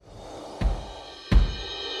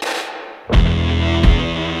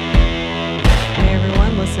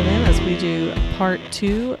we do part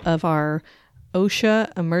 2 of our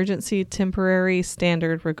OSHA emergency temporary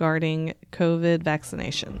standard regarding COVID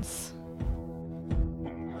vaccinations.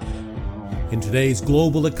 In today's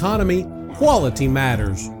global economy, quality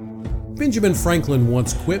matters. Benjamin Franklin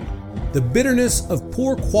once quipped, "The bitterness of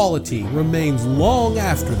poor quality remains long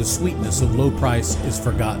after the sweetness of low price is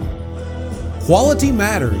forgotten." Quality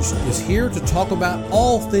Matters is here to talk about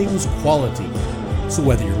all things quality. So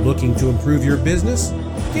whether you're looking to improve your business,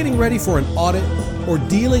 getting ready for an audit, or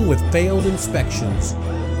dealing with failed inspections,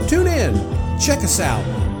 tune in, check us out,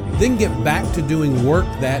 then get back to doing work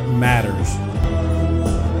that matters.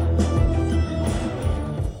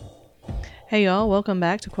 Hey y'all, welcome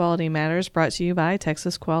back to Quality Matters, brought to you by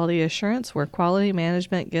Texas Quality Assurance, where quality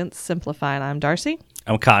management gets simplified. I'm Darcy.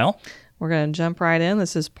 I'm Kyle. We're going to jump right in.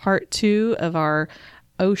 This is part 2 of our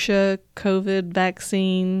OSHA COVID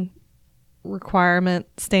vaccine requirement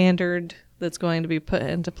standard that's going to be put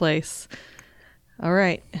into place. All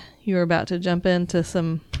right, you were about to jump into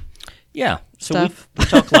some stuff. We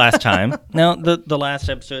talked last time. Now, the last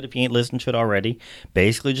episode, if you ain't listened to it already,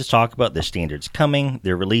 basically just talk about the standards coming.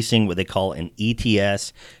 They're releasing what they call an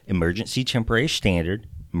ETS, Emergency Temporary Standard.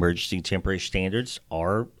 Emergency Temporary Standards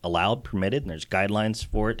are allowed, permitted, and there's guidelines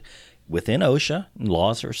for it within OSHA.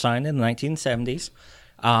 Laws are signed in the 1970s,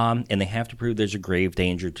 and they have to prove there's a grave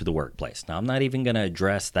danger to the workplace. Now, I'm not even going to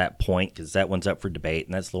address that point because that one's up for debate,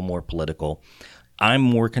 and that's a little more political. I'm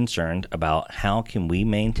more concerned about how can we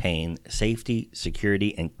maintain safety,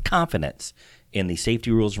 security, and confidence in the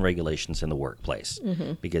safety rules and regulations in the workplace.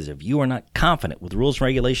 Mm-hmm. Because if you are not confident with the rules and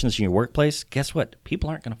regulations in your workplace, guess what?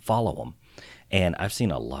 People aren't going to follow them. And I've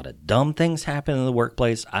seen a lot of dumb things happen in the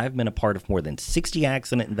workplace. I've been a part of more than 60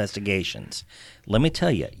 accident investigations. Let me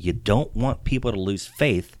tell you, you don't want people to lose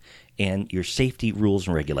faith in your safety rules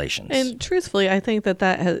and regulations. And truthfully, I think that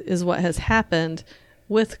is what has happened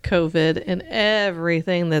with COVID and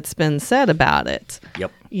everything that's been said about it.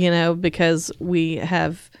 Yep. You know, because we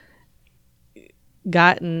have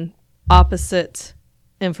gotten opposite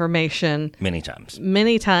information many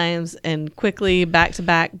times and quickly back to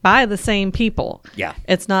back by the same people. Yeah.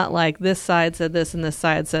 It's not like this side said this and this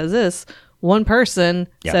side says this. One person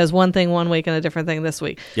says one thing one week and a different thing this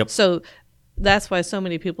week. Yep. So that's why so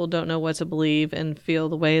many people don't know what to believe and feel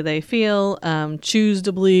the way they feel, choose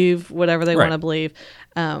to believe whatever they want to believe.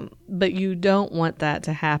 But you don't want that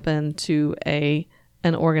to happen to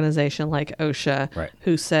an organization like OSHA,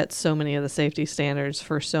 who sets so many of the safety standards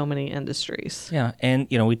for so many industries. Yeah, and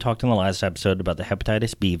we talked in the last episode about the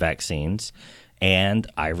hepatitis B vaccines, and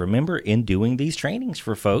I remember in doing these trainings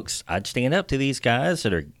for folks, I'd stand up to these guys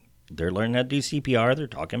they're learning how to do CPR, they're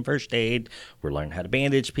talking first aid, we're learning how to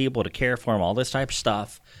bandage people, to care for them, all this type of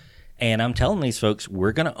stuff. And I'm telling these folks,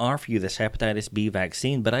 we're going to offer you this hepatitis B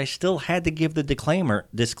vaccine, but I still had to give the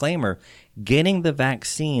disclaimer, getting the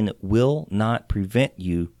vaccine will not prevent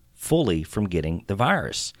you fully from getting the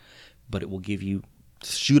virus, but it will give you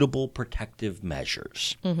suitable protective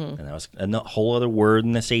measures. Mm-hmm. And that was a whole other word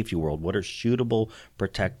in the safety world. What are suitable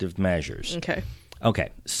protective measures? Okay,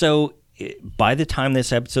 so by the time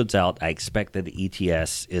this episode's out, I expect that the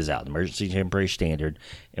ETS is out, Emergency Temporary Standard.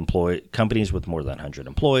 Companies with more than 100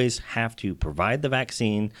 employees have to provide the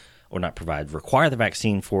vaccine, or not provide, require the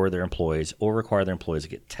vaccine for their employees, or require their employees to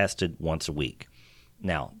get tested once a week.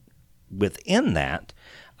 Now, within that,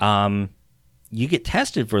 you get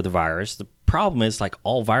tested for the virus. The problem is, like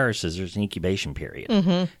all viruses, there's an incubation period.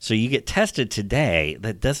 Mm-hmm. So you get tested today,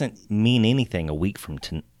 that doesn't mean anything a week from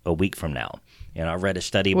now. I read a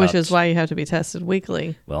study about... Which is why you have to be tested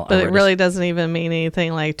weekly. But it really doesn't even mean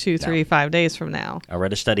anything like 2, 3, 5 days from now. I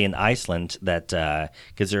read a study in Iceland that,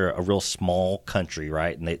 because they're a real small country,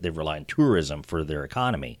 right, and they rely on tourism for their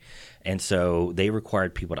economy. And so they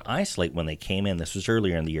required people to isolate when they came in. This was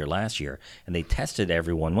earlier in the year, last year. And they tested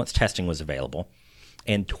everyone once testing was available.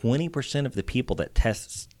 And 20% of the people that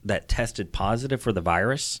tested positive for the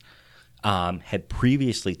virus had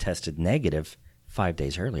previously tested negative 5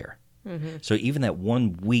 days earlier. Mm-hmm. So even that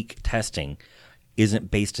 1 week testing isn't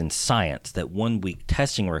based in science. That 1 week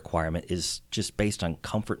testing requirement is just based on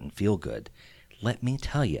comfort and feel good. Let me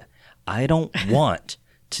tell you, I don't want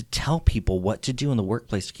to tell people what to do in the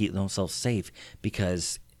workplace to keep themselves safe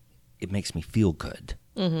because it makes me feel good.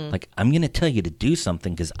 Mm-hmm. Like, I'm going to tell you to do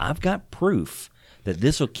something because I've got proof that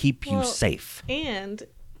this will keep you safe. And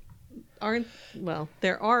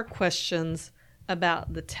there are questions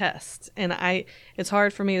about the test, and it's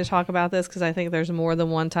hard for me to talk about this because I think there's more than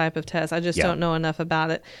one type of test. I just don't know enough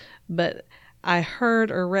about it, but I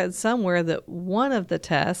heard or read somewhere that one of the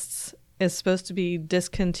tests is supposed to be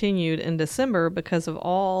discontinued in December because of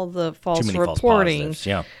all the false reporting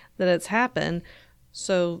that it's happened.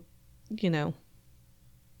 So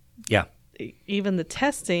Yeah. even the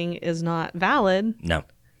testing is not valid. No.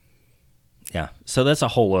 Yeah. So that's a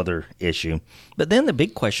whole other issue. But then the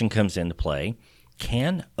big question comes into play.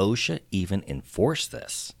 Can OSHA even enforce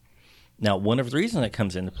this? Now, one of the reasons that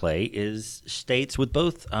comes into play is states with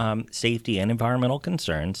both safety and environmental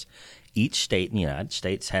concerns. Each state in the United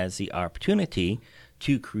States has the opportunity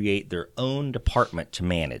to create their own department to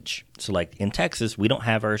manage. So like in Texas, we don't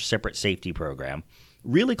have our separate safety program.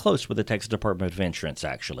 Really close with the Texas Department of Insurance,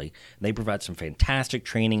 actually. They provide some fantastic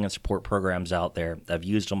training and support programs out there. I've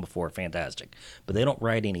used them before, fantastic. But they don't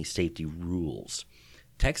write any safety rules.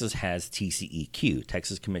 Texas has TCEQ,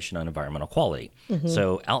 Texas Commission on Environmental Quality. Mm-hmm.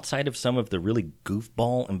 So outside of some of the really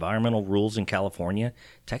goofball environmental rules in California,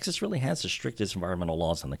 Texas really has the strictest environmental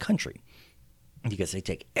laws in the country because they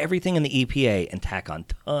take everything in the EPA and tack on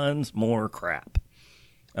tons more crap.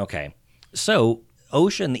 Okay, so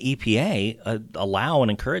OSHA and the EPA allow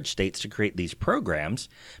and encourage states to create these programs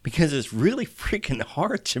because it's really freaking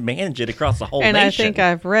hard to manage it across the whole nation. And I think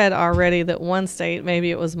I've read already that one state,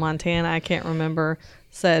 maybe it was Montana, I can't remember,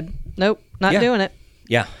 said, nope, not doing it.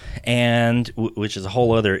 Yeah, and which is a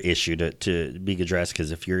whole other issue to be addressed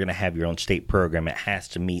because if you're going to have your own state program, it has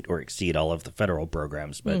to meet or exceed all of the federal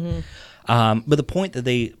programs. But but the point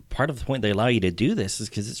that part of the point they allow you to do this is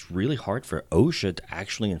because it's really hard for OSHA to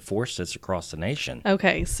actually enforce this across the nation.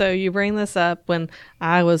 Okay, so you bring this up when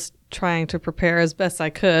I was trying to prepare as best I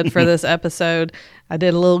could for this episode. I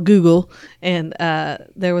did a little Google, and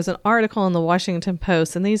there was an article in the Washington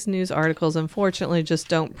Post, and these news articles, unfortunately, just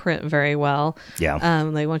don't print very well. Yeah.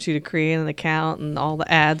 They want you to create an account, and all the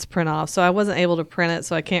ads print off, so I wasn't able to print it,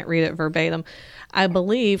 so I can't read it verbatim. I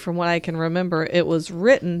believe, from what I can remember, it was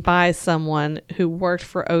written by someone who worked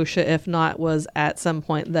for OSHA, if not was at some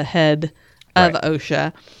point the head of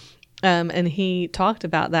OSHA. And he talked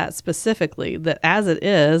about that specifically, that as it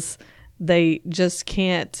is, they just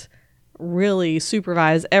can't really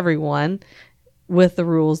supervise everyone with the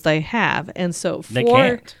rules they have. And so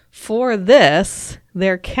for this,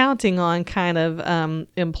 they're counting on kind of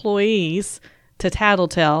employees to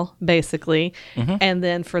tattletale, basically. Mm-hmm. And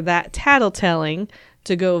then for that tattletelling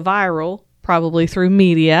to go viral, probably through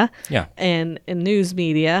media and news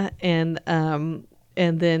media, and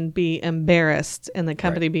then be embarrassed, and the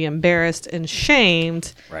company be embarrassed and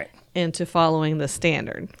shamed into following the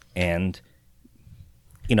standard. And,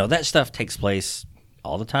 that stuff takes place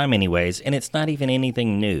all the time anyways, and it's not even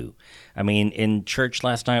anything new. I mean, in church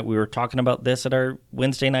last night, we were talking about this at our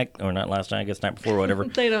Wednesday night, or not last night, I guess night before, whatever.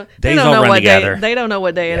 They don't know what day. They don't know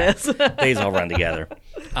what day it is. Days all run together.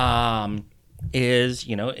 Is,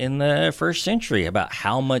 in the first century about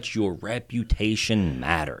how much your reputation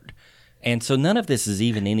mattered. And so none of this is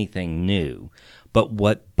even anything new. But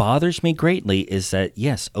what bothers me greatly is that,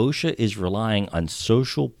 yes, OSHA is relying on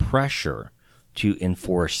social pressure to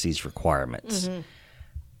enforce these requirements. Mm-hmm.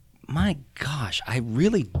 My gosh, I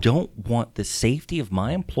really don't want the safety of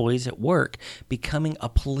my employees at work becoming a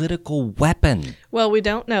political weapon. Well, we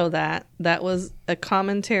don't know that. That was a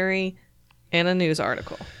commentary in a news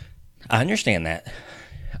article. I understand that.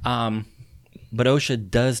 But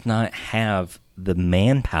OSHA does not have the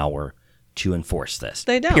manpower to enforce this.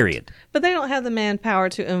 They don't. Period. But they don't have the manpower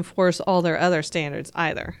to enforce all their other standards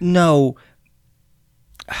either. No.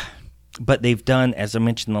 But they've done, as I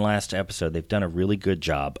mentioned in the last episode, they've done a really good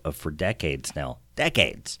job of, for decades now,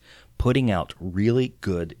 putting out really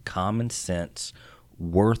good, common sense,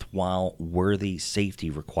 worthwhile, worthy safety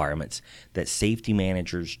requirements that safety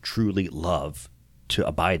managers truly love to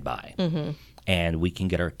abide by. Mm-hmm. And we can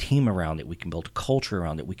get our team around it. We can build a culture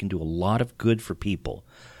around it. We can do a lot of good for people.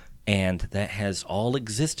 And that has all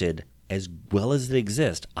existed as well as it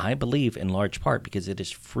exists, I believe, in large part because it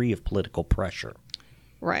is free of political pressure.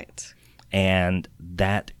 Right. And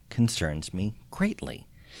that concerns me greatly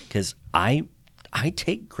because I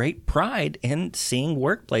take great pride in seeing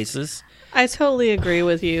workplaces. I totally agree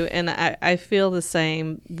with you. And I feel the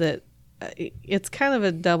same, that it's kind of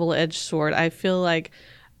a double-edged sword. I feel like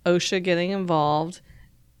OSHA getting involved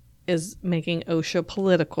is making OSHA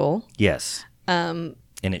political. Yes.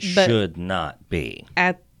 And it should not be.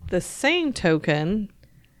 At the same token,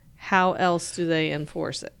 how else do they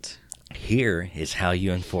enforce it? Here is how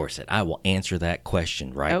you enforce it. I will answer that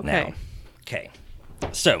question now. Okay.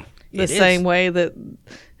 So, the same way that,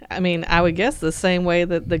 I would guess the same way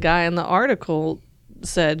that the guy in the article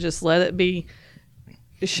said, just let it be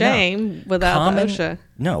shame without OSHA.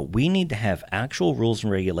 No, we need to have actual rules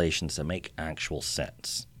and regulations that make actual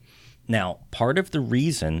sense. Now, part of the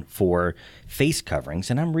reason for face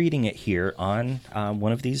coverings, and I'm reading it here on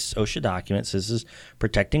one of these OSHA documents, this is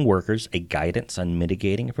Protecting Workers, a Guidance on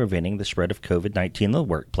Mitigating and Preventing the Spread of COVID-19 in the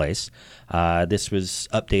Workplace. This was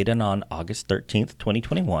updated on August 13th,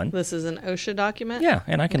 2021. This is an OSHA document? Yeah,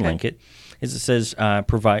 and I can link it. As it says,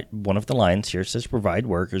 provide, one of the lines here says, provide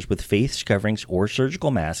workers with face coverings or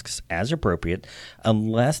surgical masks as appropriate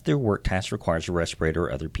unless their work task requires a respirator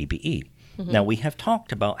or other PPE. Now, we have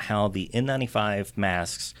talked about how the N95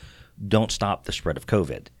 masks don't stop the spread of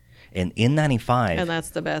COVID. And N95... And that's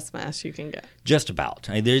the best mask you can get. Just about.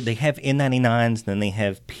 I mean, they have N99s, then they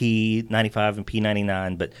have P95 and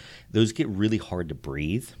P99, but those get really hard to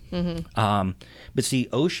breathe. But see,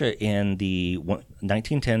 OSHA in the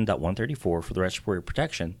 1910.134 for the respiratory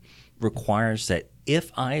protection requires that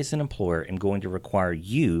if I, as an employer, am going to require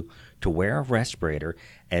you to wear a respirator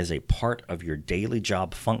as a part of your daily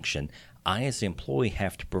job function, I, as the employee,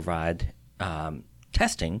 have to provide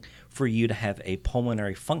testing for you to have a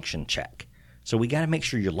pulmonary function check. So we got to make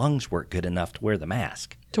sure your lungs work good enough to wear the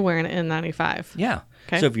mask. To wear an N95. Yeah.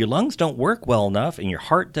 Okay. So if your lungs don't work well enough and your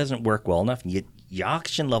heart doesn't work well enough and your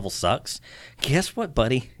oxygen level sucks, guess what,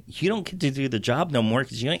 buddy? You don't get to do the job no more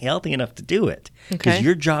because you ain't healthy enough to do it. Because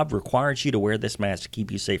your job requires you to wear this mask to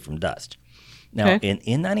keep you safe from dust. Now, an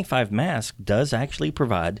N95 mask does actually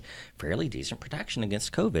provide fairly decent protection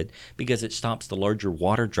against COVID because it stops the larger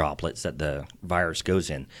water droplets that the virus goes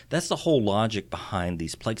in. That's the whole logic behind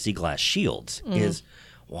these plexiglass shields is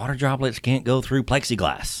water droplets can't go through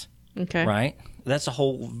plexiglass. Okay. Right? That's the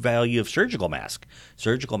whole value of surgical mask.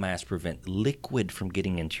 Surgical masks prevent liquid from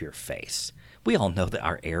getting into your face. We all know that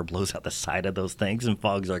our air blows out the side of those things and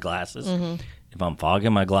fogs our glasses. If I'm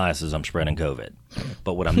fogging my glasses, I'm spreading COVID.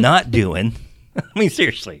 But what I'm not doing... I mean,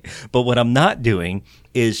 seriously. But what I'm not doing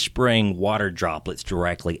is spraying water droplets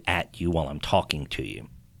directly at you while I'm talking to you.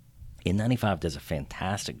 N95 does a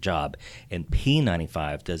fantastic job, and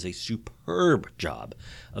P95 does a superb job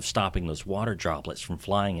of stopping those water droplets from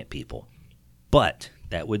flying at people. But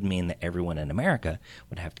that would mean that everyone in America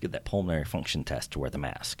would have to get that pulmonary function test to wear the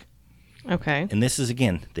mask. Okay. And this is,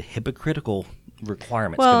 again, the hypocritical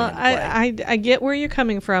requirements well, coming into play. I get where you're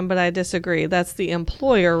coming from, but I disagree. That's the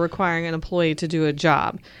employer requiring an employee to do a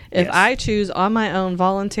job. If I choose on my own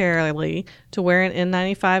voluntarily to wear an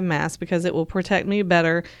N95 mask because it will protect me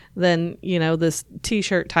better than, this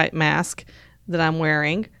T-shirt type mask that I'm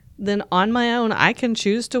wearing, then on my own, I can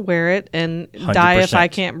choose to wear it and 100%. Die if I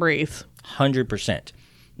can't breathe. 100%.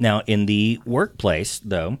 Now, in the workplace,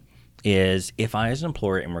 though, is if I, as an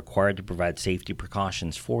employer, am required to provide safety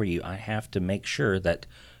precautions for you, I have to make sure that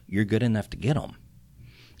you're good enough to get them.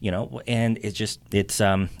 And it's just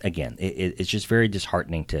very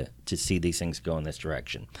disheartening to see these things go in this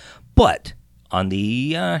direction. But on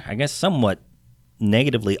the, I guess, somewhat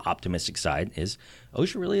negatively optimistic side is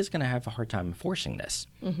OSHA really is going to have a hard time enforcing this.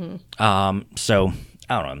 So,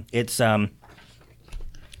 I don't know. It's...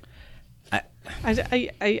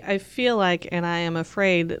 I feel like, and I am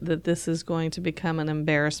afraid that this is going to become an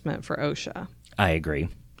embarrassment for OSHA. I agree,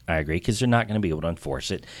 because they're not going to be able to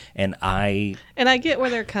enforce it. And I get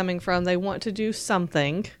where they're coming from. They want to do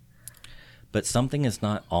something. But something is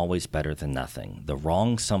not always better than nothing. The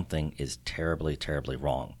wrong something is terribly, terribly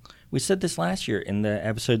wrong. We said this last year in the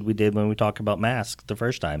episode we did when we talked about masks the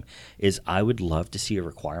first time, is I would love to see a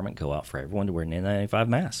requirement go out for everyone to wear an N95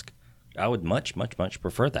 mask. I would much, much, much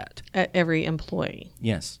prefer that. At every employee.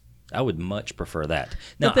 Yes. I would much prefer that.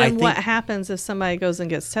 Now, but then what happens if somebody goes and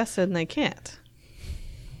gets tested and they can't?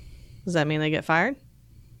 Does that mean they get fired?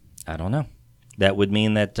 I don't know. That would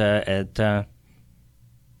mean that I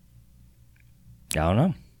don't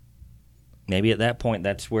know. Maybe at that point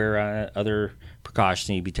that's where other precautions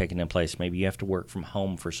need to be taken in place. Maybe you have to work from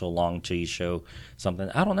home for so long until you show something.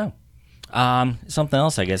 I don't know. Something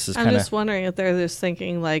else, I guess, is kind of... I'm just wondering if they're just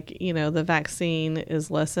thinking, the vaccine is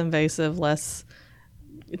less invasive, less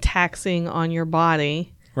taxing on your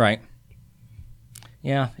body. Right.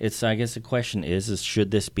 Yeah, I guess the question is should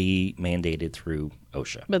this be mandated through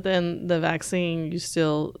OSHA? But then the vaccine,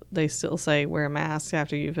 they still say wear a mask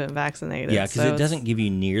after you've been vaccinated. Yeah, because it doesn't give you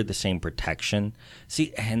near the same protection.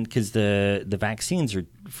 See, and because the vaccines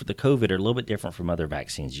for the COVID are a little bit different from other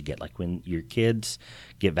vaccines you get. Like when your kids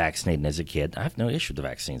get vaccinated as a kid, I have no issue with the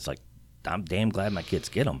vaccines. Like, I'm damn glad my kids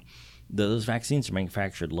get them. Those vaccines are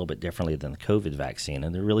manufactured a little bit differently than the COVID vaccine,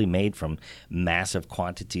 and they're really made from massive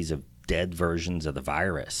quantities of dead versions of the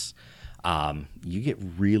virus. You get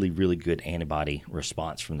really, really good antibody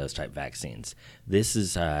response from those type vaccines. This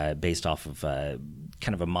is based off of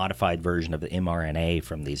kind of a modified version of the mRNA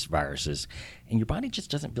from these viruses, and your body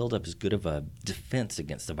just doesn't build up as good of a defense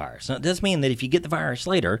against the virus. Now, it does mean that if you get the virus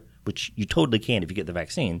later, which you totally can if you get the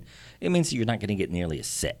vaccine, it means that you're not going to get nearly as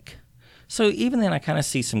sick. So even then, I kind of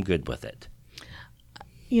see some good with it.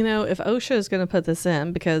 You know, if OSHA is going to put this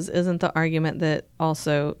in, because isn't the argument that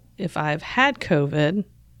also if I've had COVID,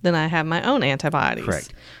 then I have my own antibodies?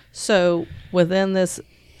 Correct. So within this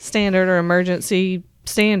standard or emergency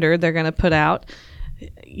standard they're going to put out,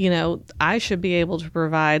 you know, I should be able to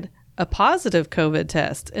provide a positive COVID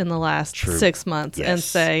test in the last 6 months and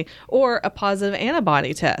say, or a positive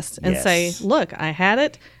antibody test and say, look, I had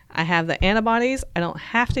it. I have the antibodies. I don't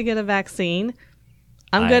have to get a vaccine.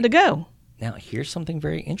 I'm good to go. Now, here's something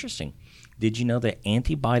very interesting. Did you know that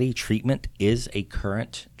antibody treatment is a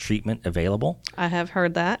current treatment available? I have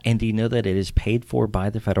heard that. And do you know that it is paid for by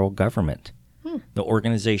the federal government? The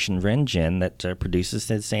organization RenGen that produces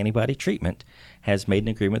this antibody treatment has made an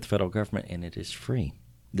agreement with the federal government, and it is free.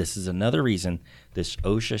 This is another reason this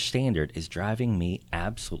OSHA standard is driving me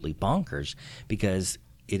absolutely bonkers, because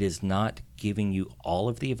it is not giving you all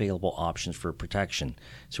of the available options for protection.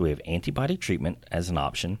 So we have antibody treatment as an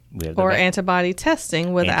option. We have antibody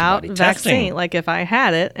testing without vaccine. Like if I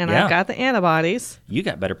had it and I've got the antibodies. You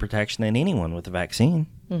got better protection than anyone with the vaccine.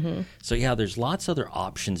 Mm-hmm. So yeah, there's lots of other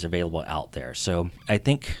options available out there. So I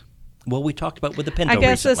think, well, we talked about with the Pinto I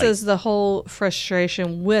guess recently. This is the whole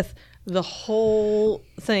frustration with the whole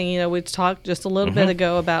thing. You know, we talked just a little bit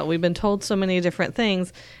ago about we've been told so many different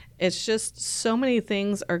things. It's just so many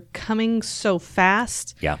things are coming so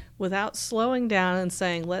fast without slowing down and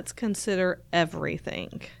saying, let's consider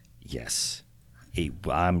everything. Yes.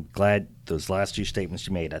 I'm glad those last two statements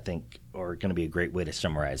you made, I think, are going to be a great way to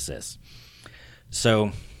summarize this.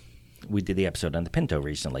 So we did the episode on the Pinto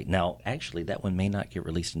recently. Now, actually, that one may not get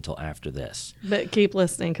released until after this. But keep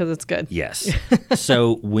listening because it's good. Yes.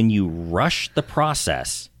 So when you rush the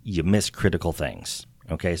process, you miss critical things.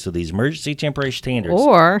 Okay, so these emergency temporary standards.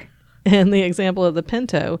 Or, in the example of the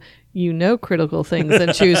Pinto, you know critical things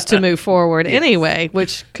and choose to move forward anyway,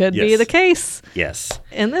 which could be the case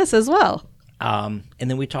in this as well. And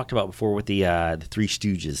then we talked about before with the Three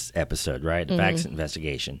Stooges episode, right? The facts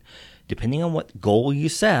investigation. Depending on what goal you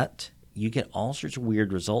set, you get all sorts of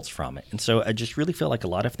weird results from it. And so I just really feel like a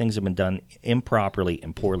lot of things have been done improperly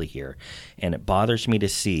and poorly here. And it bothers me to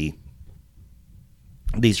see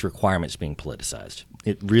these requirements being politicized.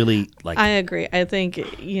 It really, I agree. I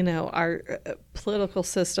think, you know, our political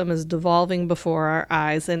system is devolving before our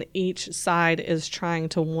eyes, and each side is trying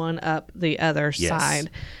to one up the other side.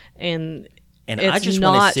 And I just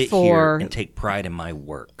want to sit here and take pride in my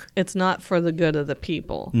work. It's not for the good of the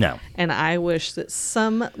people. No. And I wish that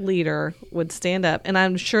some leader would stand up, and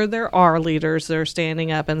I'm sure there are leaders that are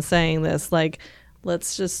standing up and saying this, like,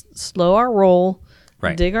 let's just slow our roll.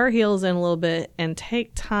 Right. Dig our heels in a little bit and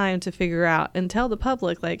take time to figure out and tell the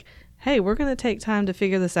public, like, hey, we're going to take time to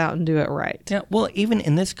figure this out and do it right. Yeah, well, even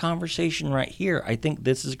in this conversation right here, I think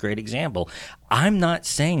this is a great example. I'm not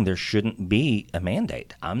saying there shouldn't be a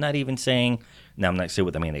mandate. I'm not even saying, now I'm not saying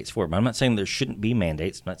what the mandate's for, but I'm not saying there shouldn't be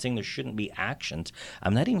mandates. I'm not saying there shouldn't be actions.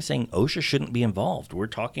 I'm not even saying OSHA shouldn't be involved. We're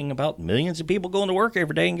talking about millions of people going to work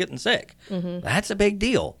every day and getting sick. Mm-hmm. That's a big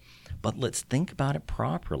deal. But let's think about it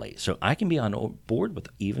properly. So I can be on board with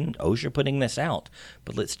even OSHA putting this out,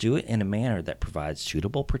 but let's do it in a manner that provides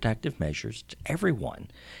suitable protective measures to everyone.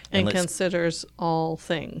 And considers all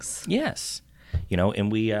things. Yes. You know,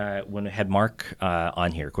 and we when we had Mark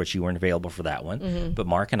on here, of course, you weren't available for that one, but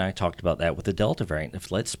Mark and I talked about that with the Delta variant. If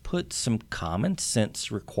let's put some common sense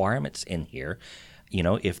requirements in here. You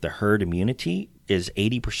know, if the herd immunity is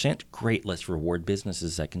 80%, great, let's reward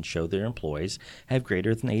businesses that can show their employees have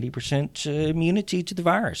greater than 80% immunity to the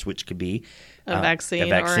virus, which could be a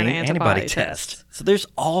vaccine or an antibody test. So there's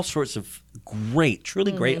all sorts of great,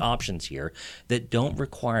 truly great options here that don't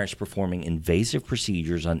require us performing invasive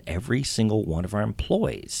procedures on every single one of our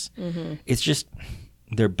employees. It's just...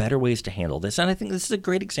 there are better ways to handle this. And I think this is a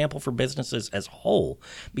great example for businesses as a whole,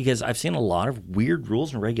 because I've seen a lot of weird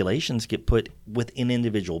rules and regulations get put within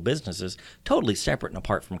individual businesses, totally separate and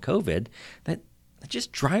apart from COVID, that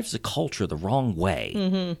just drives the culture the wrong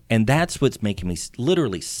way. And that's what's making me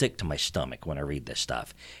literally sick to my stomach when I read this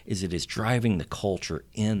stuff, is it is driving the culture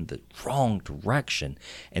in the wrong direction.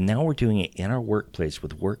 And now we're doing it in our workplace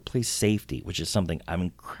with workplace safety, which is something I'm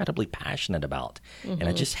incredibly passionate about. And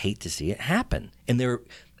I just hate to see it happen. And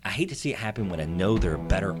I hate to see it happen when I know there are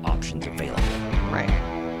better options available. Right.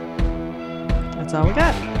 That's all we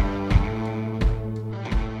got.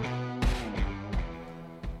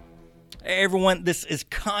 Hey everyone, this is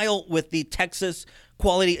Kyle with the Texas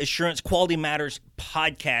Quality Assurance Quality Matters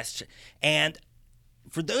podcast. And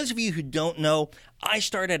for those of you who don't know, I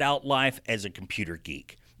started out life as a computer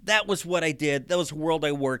geek. That was what I did. That was the world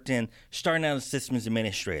I worked in, starting out as systems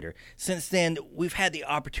administrator. Since then, we've had the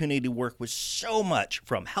opportunity to work with so much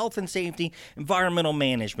from health and safety, environmental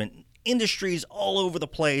management, industries all over the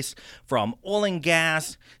place, from oil and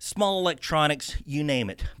gas, small electronics, you name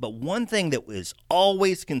it. But one thing that is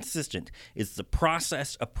always consistent is the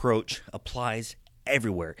process approach applies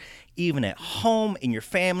everywhere, even at home, in your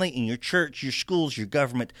family, in your church, your schools, your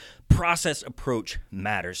government. Process approach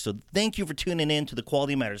matters. So thank you for tuning in to the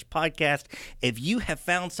Quality Matters podcast. If you have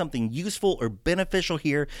found something useful or beneficial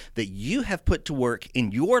here that you have put to work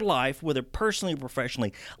in your life, whether personally or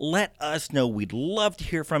professionally, let us know. We'd love to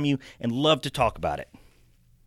hear from you and love to talk about it.